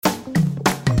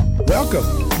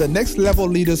Welcome to the Next Level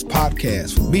Leaders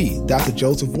Podcast with me, Dr.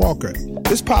 Joseph Walker.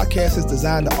 This podcast is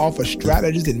designed to offer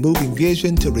strategies in moving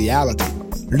vision to reality.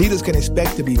 Leaders can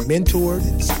expect to be mentored,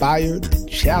 inspired, and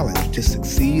challenged to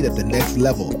succeed at the next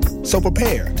level. So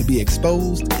prepare to be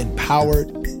exposed, empowered,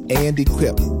 and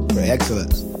equipped for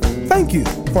excellence. Thank you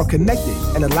for connecting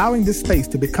and allowing this space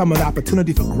to become an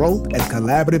opportunity for growth and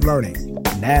collaborative learning.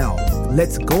 Now,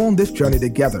 let's go on this journey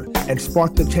together and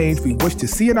spark the change we wish to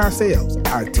see in ourselves,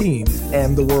 our teams,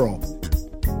 and the world.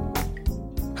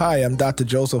 Hi, I'm Dr.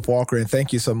 Joseph Walker, and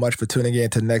thank you so much for tuning in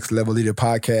to Next Level Leader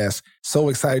Podcast. So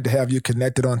excited to have you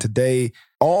connected on today.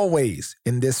 Always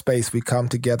in this space, we come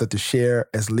together to share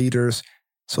as leaders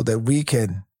so that we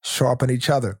can sharpen each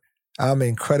other. I'm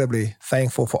incredibly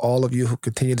thankful for all of you who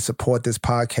continue to support this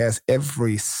podcast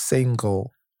every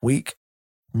single week.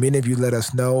 Many of you let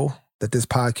us know that this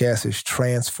podcast is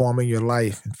transforming your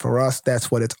life. And for us, that's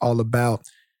what it's all about.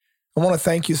 I want to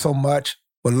thank you so much.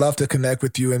 Would love to connect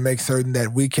with you and make certain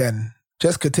that we can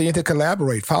just continue to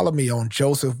collaborate. Follow me on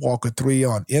Joseph Walker 3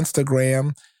 on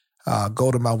Instagram.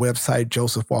 Go to my website,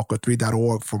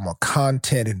 josephwalker3.org, for more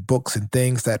content and books and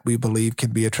things that we believe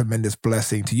can be a tremendous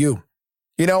blessing to you.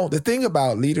 You know, the thing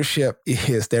about leadership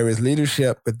is there is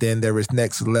leadership, but then there is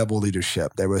next level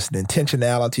leadership. There is an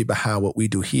intentionality behind what we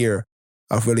do here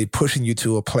of really pushing you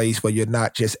to a place where you're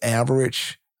not just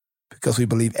average, because we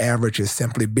believe average is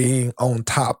simply being on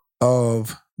top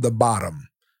of the bottom.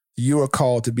 You are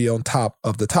called to be on top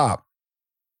of the top.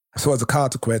 So as a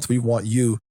consequence, we want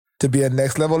you to be a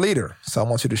next level leader. So I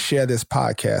want you to share this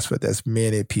podcast with as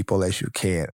many people as you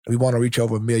can. We want to reach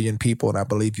over 1 million people, and I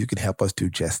believe you can help us do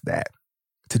just that.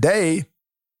 Today,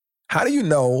 how do you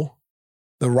know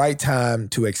the right time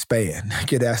to expand? I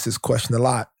get asked this question a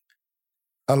lot.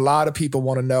 A lot of people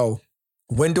want to know,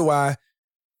 when do I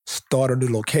start a new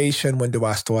location? When do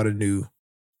I start a new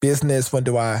business? When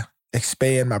do I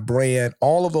expand my brand?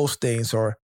 All of those things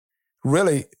are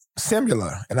really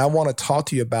similar. And I want to talk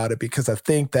to you about it because I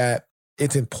think that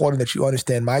it's important that you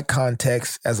understand my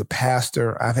context as a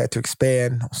pastor. I've had to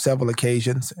expand on several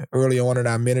occasions early on in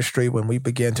our ministry when we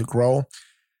began to grow,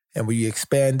 and we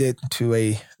expanded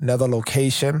to another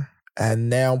location. And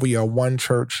now we are one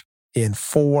church in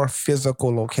 4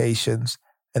 physical locations.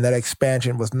 And that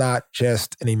expansion was not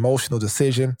just an emotional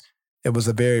decision. It was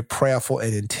a very prayerful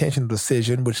and intentional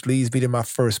decision, which leads me to my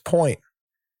first point.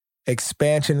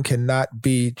 Expansion cannot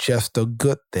be just a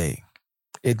good thing.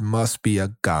 It must be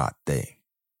a God thing.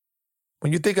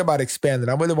 When you think about expanding,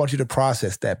 I really want you to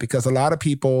process that, because a lot of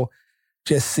people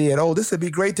just see it, oh, this would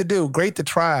be great to do, great to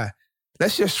try.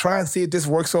 Let's just try and see if this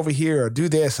works over here, or do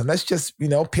this. And let's just,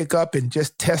 pick up and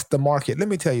just test the market. Let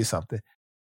me tell you something.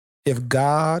 If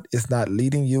God is not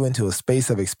leading you into a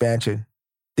space of expansion,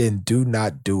 then do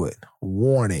not do it.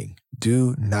 Warning,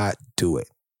 do not do it.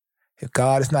 If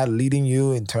God is not leading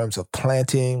you in terms of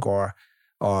planting or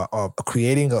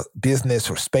creating a business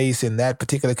or space in that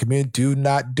particular community, do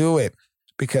not do it,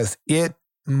 because it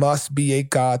must be a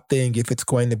God thing if it's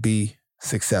going to be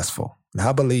successful. And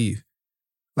I believe,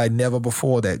 like never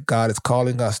before, that God is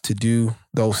calling us to do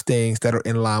those things that are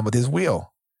in line with His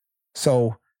will.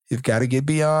 So you've got to get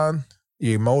beyond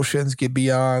your emotions, get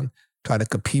beyond trying to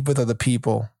compete with other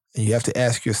people. And you have to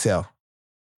ask yourself,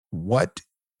 what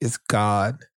is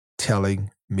God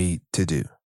telling me to do?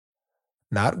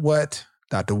 Not what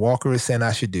Dr. Walker is saying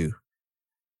I should do.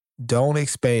 Don't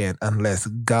expand unless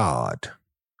God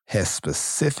has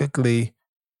specifically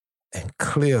and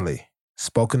clearly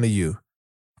spoken to you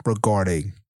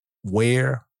regarding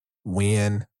where,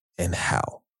 when, and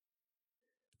how.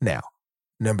 Now,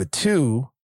 number 2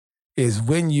 is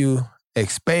when you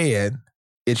expand,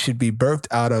 it should be birthed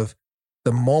out of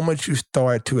the moment you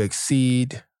start to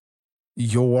exceed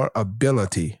your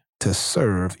ability to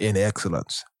serve in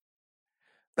excellence.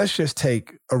 Let's just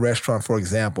take a restaurant, for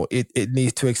example. It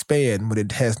needs to expand when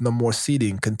it has no more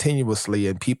seating continuously,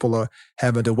 and people are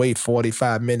having to wait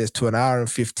 45 minutes to an hour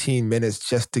and 15 minutes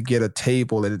just to get a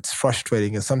table, and it's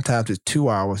frustrating. And sometimes it's 2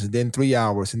 hours and then 3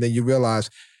 hours, and then you realize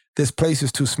this place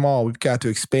is too small. We've got to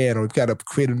expand, or we've got to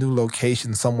create a new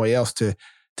location somewhere else to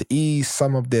ease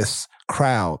some of this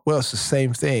crowd. Well, it's the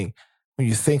same thing when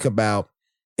you think about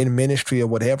in ministry or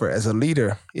whatever. As a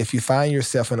leader, if you find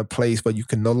yourself in a place where you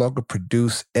can no longer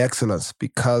produce excellence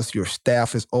because your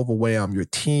staff is overwhelmed, your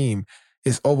team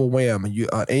is overwhelmed, and you're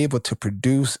unable to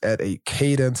produce at a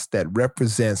cadence that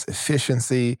represents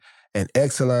efficiency and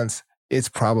excellence, it's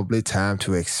probably time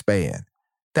to expand.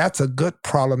 That's a good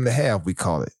problem to have, we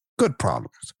call it. Good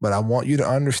problems. But I want you to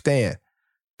understand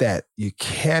that you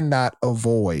cannot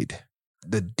avoid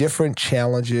the different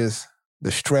challenges,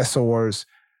 the stressors,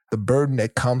 the burden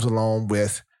that comes along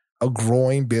with a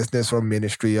growing business or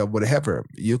ministry or whatever,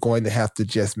 you're going to have to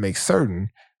just make certain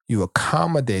you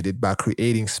accommodate it by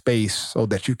creating space so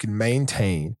that you can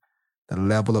maintain the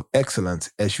level of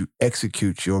excellence as you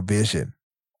execute your vision.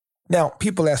 Now,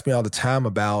 people ask me all the time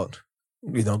about,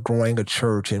 growing a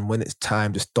church and when it's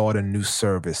time to start a new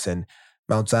service. And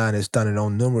Mount Zion has done it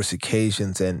on numerous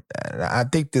occasions. And I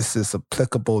think this is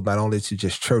applicable not only to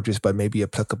just churches, but maybe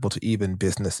applicable to even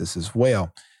businesses as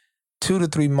well. 2 to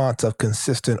 3 months of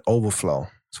consistent overflow.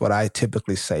 That's what I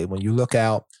typically say. When you look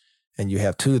out and you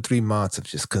have 2 to 3 months of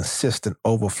just consistent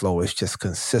overflow, it's just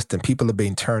consistent. People are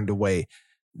being turned away.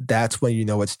 That's when you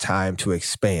know it's time to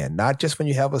expand. Not just when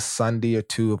you have a Sunday or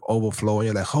two of overflow and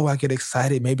you're like, oh, I get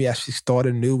excited. Maybe I should start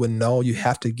anew. And no, you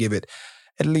have to give it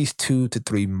at least 2 to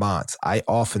 3 months. I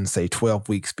often say 12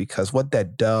 weeks because what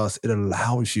that does, it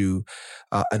allows you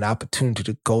an opportunity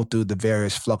to go through the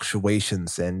various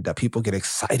fluctuations, and people get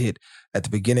excited at the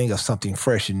beginning of something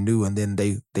fresh and new, and then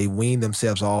they wean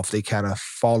themselves off. They kind of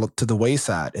fall to the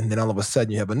wayside, and then all of a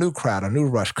sudden you have a new crowd, a new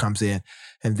rush comes in,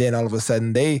 and then all of a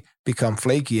sudden they become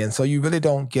flaky. And so you really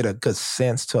don't get a good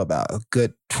sense to about a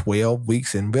good 12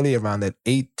 weeks. And really around that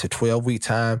 8 to 12 week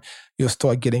time, you'll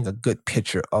start getting a good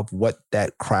picture of what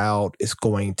that crowd is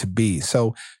going to be.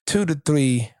 So 2 to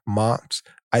 3 months,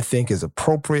 I think, is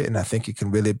appropriate, and I think it can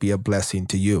really be a blessing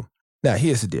to you. Now,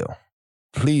 here's the deal.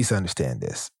 Please understand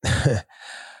this.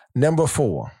 Number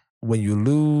 4, when you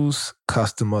lose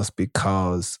customers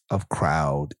because of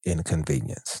crowd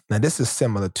inconvenience. Now, this is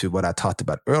similar to what I talked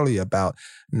about earlier about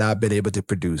not being able to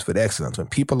produce with excellence. When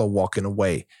people are walking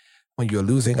away, when you're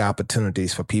losing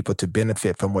opportunities for people to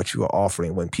benefit from what you are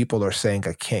offering, when people are saying,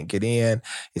 I can't get in,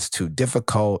 it's too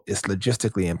difficult, it's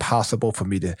logistically impossible for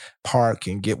me to park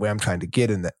and get where I'm trying to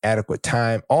get in the adequate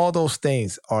time, all those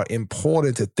things are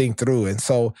important to think through. And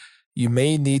so you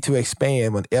may need to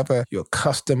expand whenever your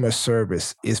customer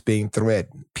service is being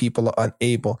threatened. People are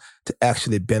unable to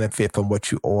actually benefit from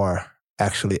what you are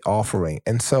actually offering.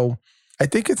 And so I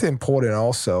think it's important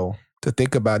also to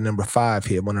think about number 5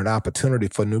 here, when an opportunity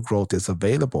for new growth is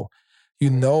available.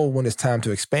 You know when it's time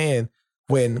to expand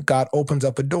when God opens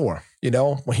up a door.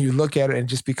 When you look at it and it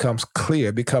just becomes clear,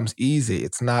 it becomes easy.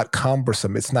 It's not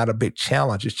cumbersome. It's not a big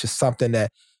challenge. It's just something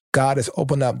that God has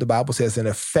opened up, the Bible says, an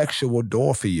effectual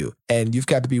door for you. And you've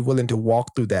got to be willing to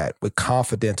walk through that with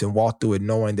confidence and walk through it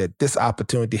knowing that this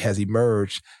opportunity has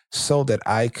emerged so that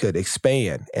I could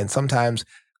expand. And sometimes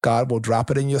God will drop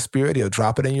it in your spirit. He'll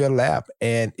drop it in your lap,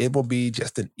 and it will be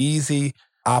just an easy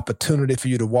opportunity for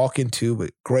you to walk into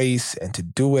with grace and to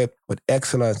do it with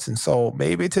excellence. And so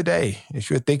maybe today,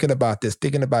 if you're thinking about this,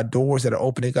 thinking about doors that are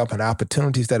opening up and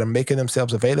opportunities that are making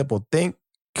themselves available, think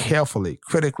carefully,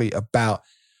 critically about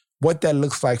what that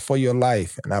looks like for your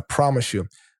life. And I promise you,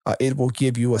 it will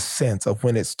give you a sense of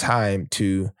when it's time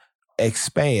to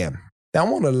expand. Now, I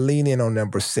want to lean in on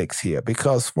number 6 here,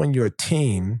 because when your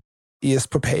team is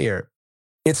prepared,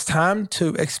 it's time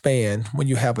to expand when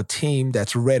you have a team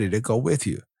that's ready to go with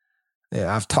you.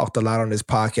 Yeah, I've talked a lot on this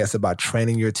podcast about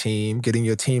training your team, getting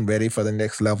your team ready for the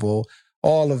next level,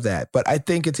 all of that. But I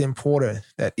think it's important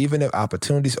that even if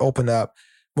opportunities open up,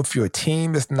 if your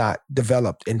team is not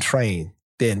developed and trained,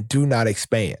 then do not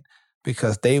expand,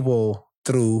 because they will,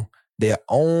 through their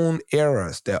own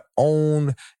errors, their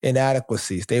own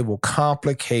inadequacies, they will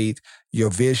complicate your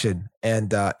vision,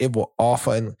 and it will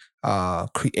often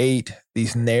create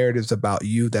these narratives about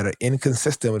you that are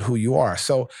inconsistent with who you are.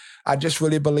 So I just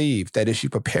really believe that as you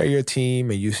prepare your team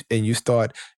and you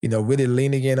start, really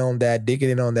leaning in on that,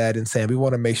 digging in on that, and saying we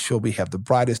want to make sure we have the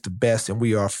brightest, the best, and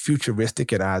we are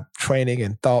futuristic in our training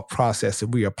and thought process,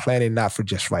 and we are planning not for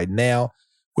just right now.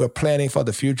 We're planning for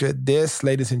the future. This,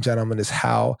 ladies and gentlemen, is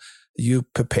how you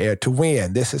prepare to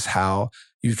win. This is how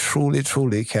you truly,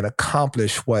 truly can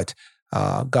accomplish what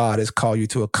God has called you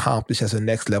to accomplish as a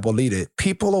next level leader.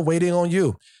 People are waiting on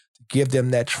you to give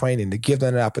them that training, to give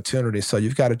them an opportunity. So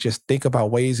you've got to just think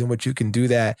about ways in which you can do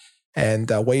that,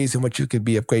 and ways in which you can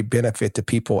be of great benefit to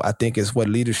people, I think, is what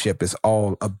leadership is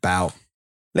all about.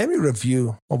 Let me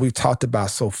review what we've talked about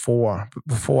so far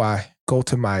before I go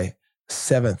to my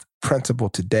 7th principle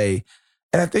today.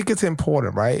 And I think it's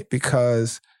important, right?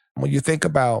 Because when you think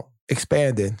about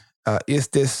expanding, is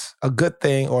this a good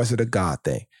thing or is it a God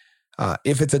thing?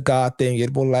 If it's a God thing,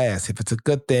 it will last. If it's a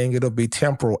good thing, it'll be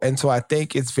temporal. And so I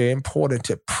think it's very important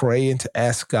to pray and to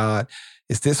ask God,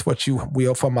 is this what you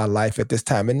will for my life at this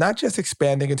time? And not just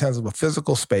expanding in terms of a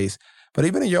physical space, but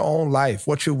even in your own life,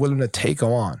 what you're willing to take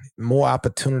on, more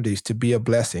opportunities to be a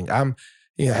blessing. I'm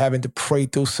having to pray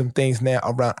through some things now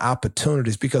around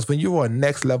opportunities, because when you are a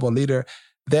next level leader,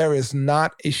 there is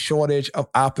not a shortage of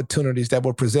opportunities that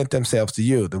will present themselves to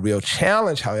you. The real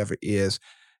challenge, however, is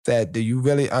that do you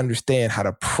really understand how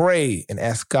to pray and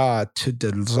ask God to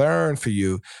discern for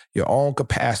you your own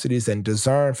capacities and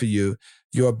discern for you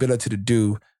your ability to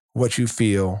do what you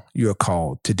feel you're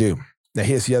called to do. Now,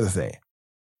 here's the other thing.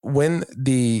 When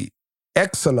the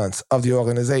excellence of the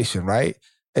organization, right,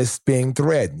 is being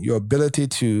threatened, your ability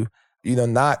to,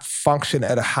 not function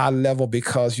at a high level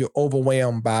because you're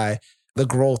overwhelmed by the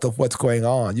growth of what's going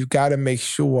on, you got to make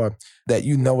sure that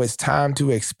it's time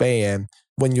to expand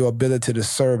when your ability to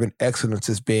serve in excellence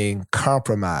is being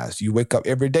compromised. You wake up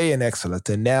every day in excellence,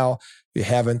 and now you're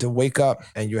having to wake up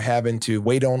and you're having to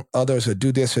wait on others or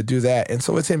do this or do that. And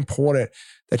so it's important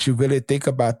that you really think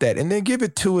about that and then give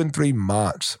it 2 and 3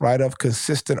 months, right, of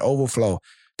consistent overflow.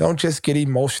 Don't just get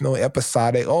emotional,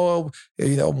 episodic.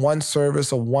 One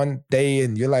service or one day,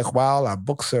 and you're like, wow, our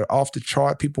books are off the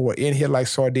chart. People were in here like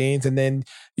sardines. And then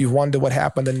you wonder what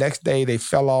happened the next day. They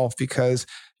fell off because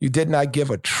you did not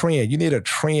give a trend. You need a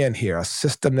trend here, a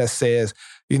system that says,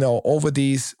 over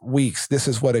these weeks, this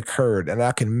is what occurred. And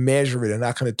I can measure it and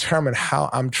I can determine how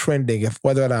I'm trending,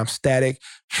 whether I'm static,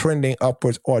 trending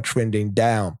upwards, or trending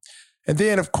down. And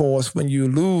then, of course, when you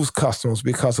lose customers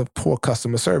because of poor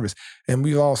customer service, and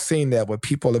we've all seen that where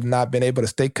people have not been able to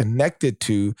stay connected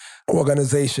to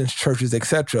organizations, churches, et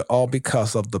cetera, all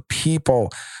because of the people.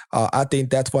 I think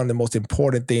that's one of the most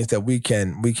important things that we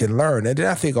can learn. And then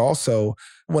I think also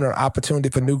when an opportunity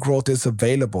for new growth is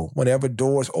available, whenever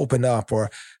doors open up or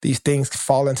these things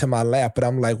fall into my lap, but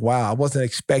I'm like, wow, I wasn't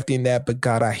expecting that, but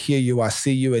God, I hear you, I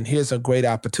see you, and here's a great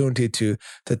opportunity to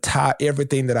tie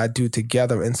everything that I do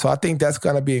together. And so I think that's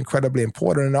going to be incredibly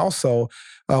important. And also,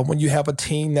 when you have a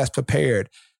team that's prepared,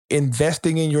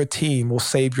 investing in your team will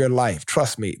save your life.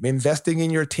 Trust me, investing in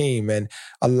your team and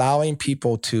allowing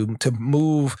people to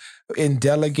move in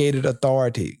delegated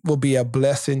authority will be a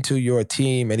blessing to your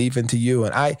team and even to you.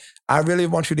 And I really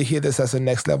want you to hear this as a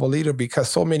next level leader, because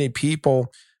so many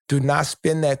people do not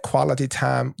spend that quality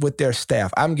time with their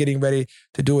staff. I'm getting ready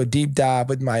to do a deep dive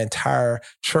with my entire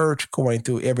church, going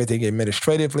through everything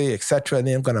administratively, et cetera. And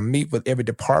then I'm going to meet with every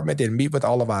department and meet with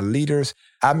all of our leaders.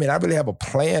 I really have a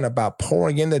plan about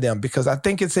pouring into them, because I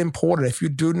think it's important. If you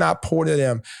do not pour into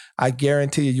them, I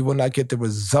guarantee you will not get the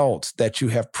results that you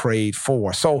have prayed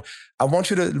for. So I want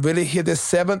you to really hear this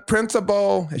 7th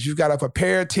principle as you've got a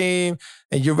prepared team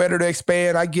and you're ready to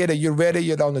expand. I get it. You're ready.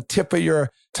 You're on the tip of your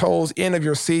toes, end of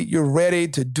your seat. You're ready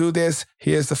to do this.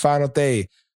 Here's the final thing.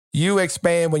 You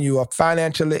expand when you are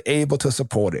financially able to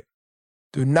support it.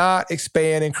 Do not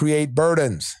expand and create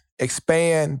burdens.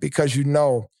 Expand because you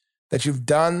know that you've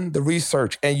done the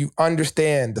research and you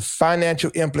understand the financial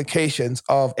implications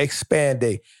of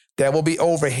expanding. There will be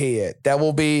overhead. There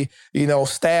will be,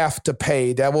 staff to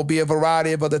pay. There will be a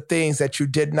variety of other things that you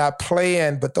did not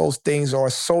plan, but those things are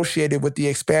associated with the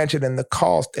expansion and the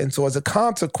cost. And so as a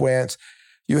consequence,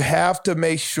 you have to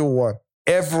make sure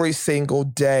every single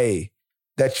day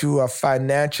that you are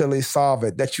financially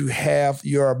solvent, that you have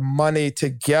your money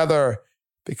together,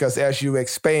 because as you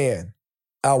expand,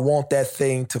 I want that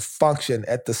thing to function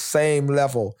at the same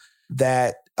level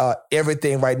that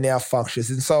everything right now functions.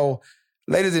 And so,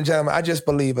 ladies and gentlemen, I just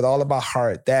believe with all of my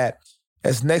heart that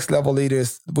as next level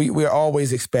leaders, we're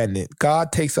always expanding.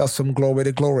 God takes us from glory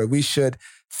to glory. We should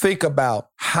think about,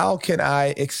 how can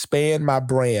I expand my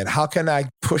brand? How can I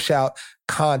push out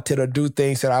content or do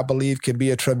things that I believe can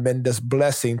be a tremendous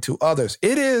blessing to others?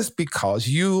 It is because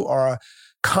you are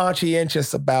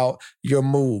conscientious about your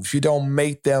moves. You don't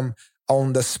make them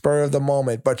on the spur of the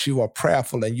moment, but you are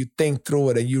prayerful and you think through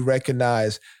it and you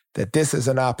recognize that this is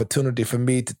an opportunity for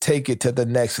me to take it to the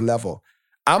next level.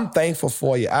 I'm thankful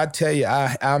for you. I tell you,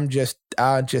 I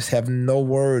just have no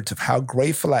words of how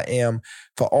grateful I am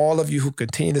for all of you who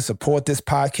continue to support this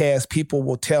podcast. People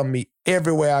will tell me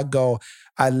everywhere I go,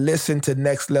 I listen to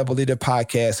Next Level Leader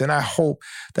Podcast, and I hope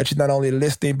that you're not only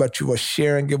listening, but you are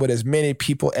sharing it with as many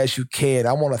people as you can.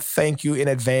 I want to thank you in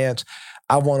advance.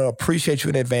 I want to appreciate you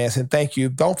in advance, and thank you.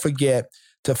 Don't forget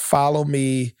to follow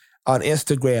me on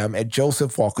Instagram at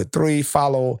Joseph Walker 3.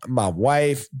 Follow my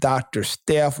wife, Dr.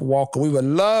 Steph Walker. We would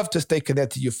love to stay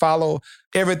connected to you. Follow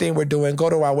everything we're doing. Go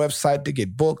to our website to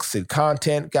get books and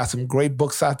content. Got some great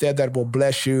books out there that will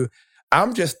bless you.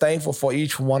 I'm just thankful for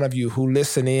each one of you who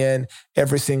listen in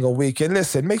every single week. And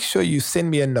listen, make sure you send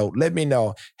me a note. Let me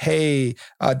know, hey,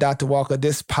 Dr. Walker,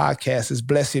 this podcast is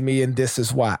blessing me and this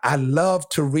is why. I love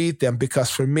to read them,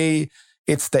 because for me,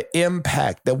 it's the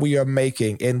impact that we are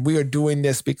making. And we are doing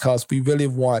this because we really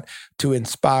want to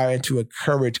inspire and to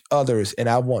encourage others. And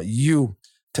I want you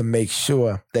to make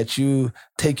sure that you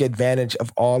take advantage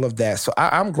of all of that. So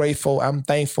I'm grateful. I'm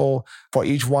thankful for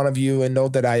each one of you, and know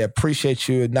that I appreciate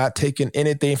you, not taking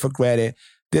anything for granted.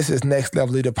 This is Next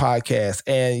Level Leader Podcast,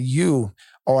 and you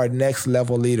are a next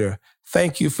level leader.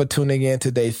 Thank you for tuning in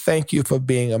today. Thank you for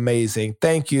being amazing.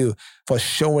 Thank you for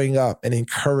showing up and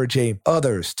encouraging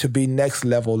others to be next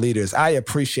level leaders. I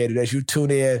appreciate it. As you tune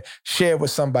in, share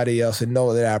with somebody else and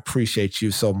know that I appreciate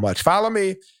you so much. Follow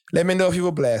me. Let me know if you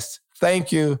were blessed.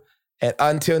 Thank you. And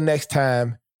until next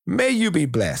time, may you be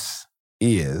blessed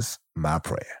is my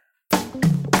prayer.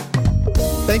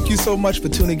 Thank you so much for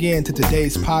tuning in to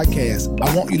today's podcast.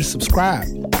 I want you to subscribe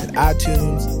at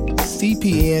iTunes,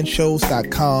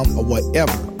 cpnshows.com, or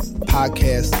whatever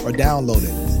podcasts are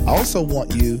downloaded. I also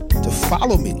want you to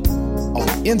follow me on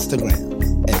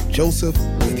Instagram at Joseph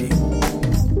with you.